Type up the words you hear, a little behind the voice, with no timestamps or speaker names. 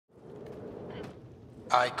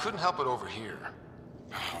I couldn't help it over here.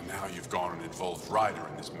 Oh, now you've gone and involved Ryder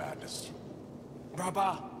in this madness.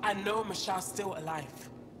 Rabah, I know Mashal's still alive.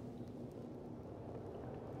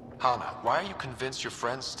 Hana, why are you convinced your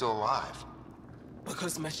friend's still alive?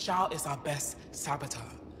 Because Mashal is our best saboteur.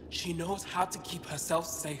 She knows how to keep herself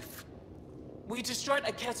safe. We destroyed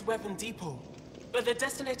a Kett's weapon depot, but the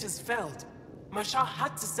detonators failed. Mashal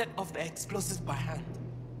had to set off the explosives by hand.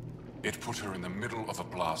 It put her in the middle of a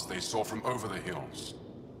blast they saw from over the hills.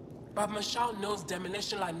 But Mashal knows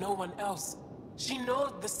demolition like no one else. She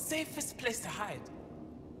knows the safest place to hide.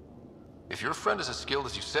 If your friend is as skilled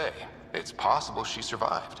as you say, it's possible she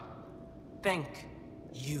survived. Thank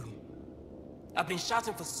you. I've been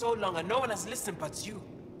shouting for so long and no one has listened but you.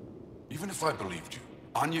 Even if I believed you,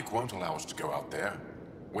 Anyik won't allow us to go out there.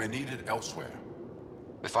 We're needed elsewhere.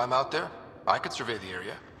 If I'm out there, I could survey the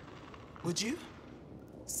area. Would you?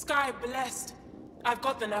 Sky blessed. I've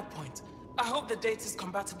got the nav point. I hope the data's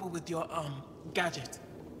compatible with your, gadget.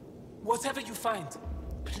 Whatever you find,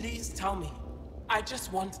 please tell me. I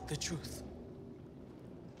just want the truth.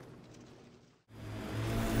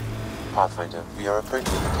 Pathfinder, we are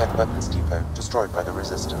approaching the Kett weapons depot, destroyed by the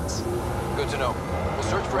Resistance. Good to know. We'll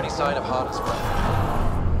search for any sign of Hana's friend.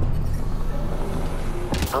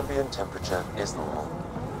 Ambient temperature is normal.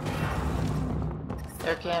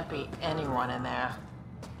 There can't be anyone in there.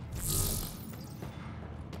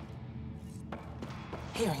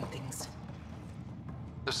 Hearing things.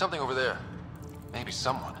 There's something over there. Maybe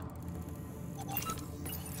someone.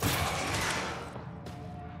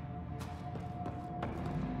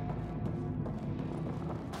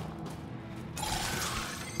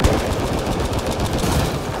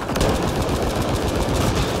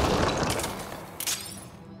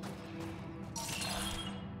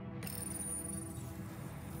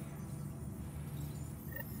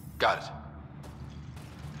 Got it.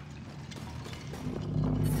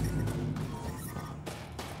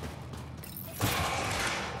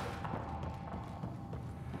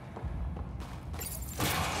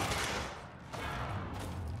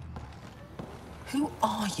 Who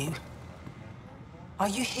are you? Are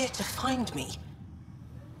you here to find me?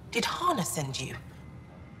 Did Hana send you?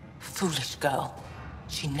 Foolish girl.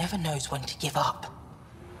 She never knows when to give up.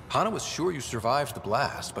 Hana was sure you survived the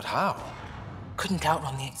blast, but how? Couldn't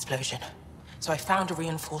outrun the explosion, so I found a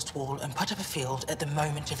reinforced wall and put up a field at the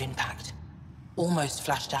moment of impact. Almost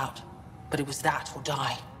flashed out, but it was that or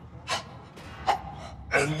die.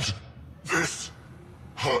 End this.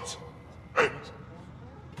 Hurt. End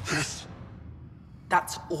this.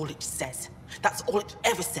 That's all it says. That's all it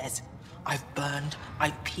ever says. I've burned,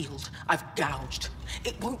 I've peeled, I've gouged.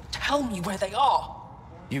 It won't tell me where they are.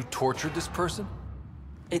 You tortured this person?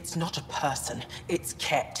 It's not a person, it's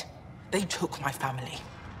Kett. They took my family.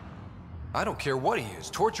 I don't care what he is.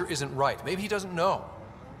 Torture isn't right. Maybe he doesn't know.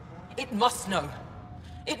 It must know.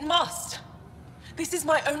 It must. This is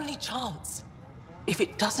my only chance. If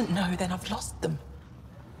it doesn't know, then I've lost them.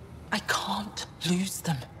 I can't lose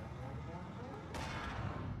them.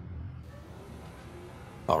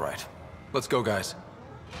 All right. Let's go, guys.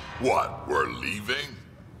 What, we're leaving?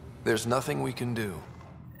 There's nothing we can do.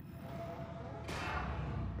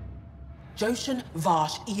 Joshan,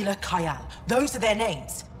 Vash, Ela, Kayal. Those are their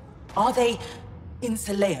names. Are they in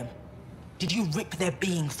Saleum? Did you rip their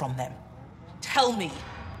being from them? Tell me.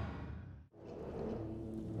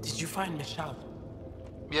 Did you find Mashal?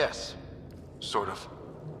 Yes. Sort of.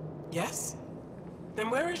 Yes? Then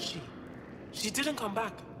where is she? She didn't come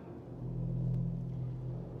back.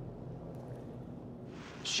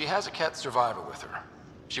 She has a Kett survivor with her.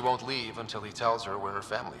 She won't leave until he tells her where her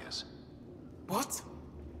family is. What?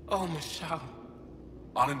 Oh, Mashal.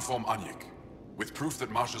 Uninform Anyik. With proof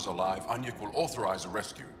that Masha's alive, Anyik will authorize a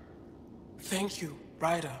rescue. Thank you,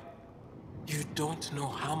 Ryder. You don't know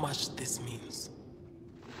how much this means.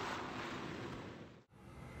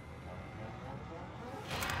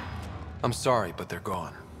 I'm sorry, but they're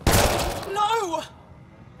gone. No!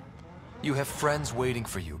 You have friends waiting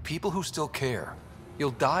for you, people who still care.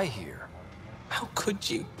 You'll die here. How could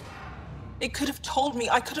you? It could have told me.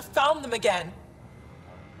 I could have found them again.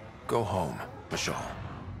 Go home, Mashal.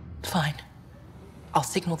 Fine. I'll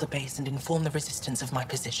signal the base and inform the Resistance of my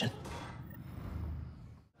position.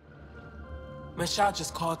 Mashal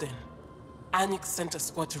just called in. Anyik sent a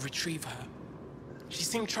squad to retrieve her. She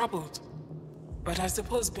seemed troubled. But I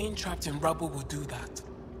suppose being trapped in rubble will do that.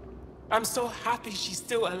 I'm so happy she's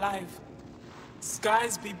still alive.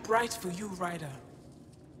 Skies be bright for you, Ryder.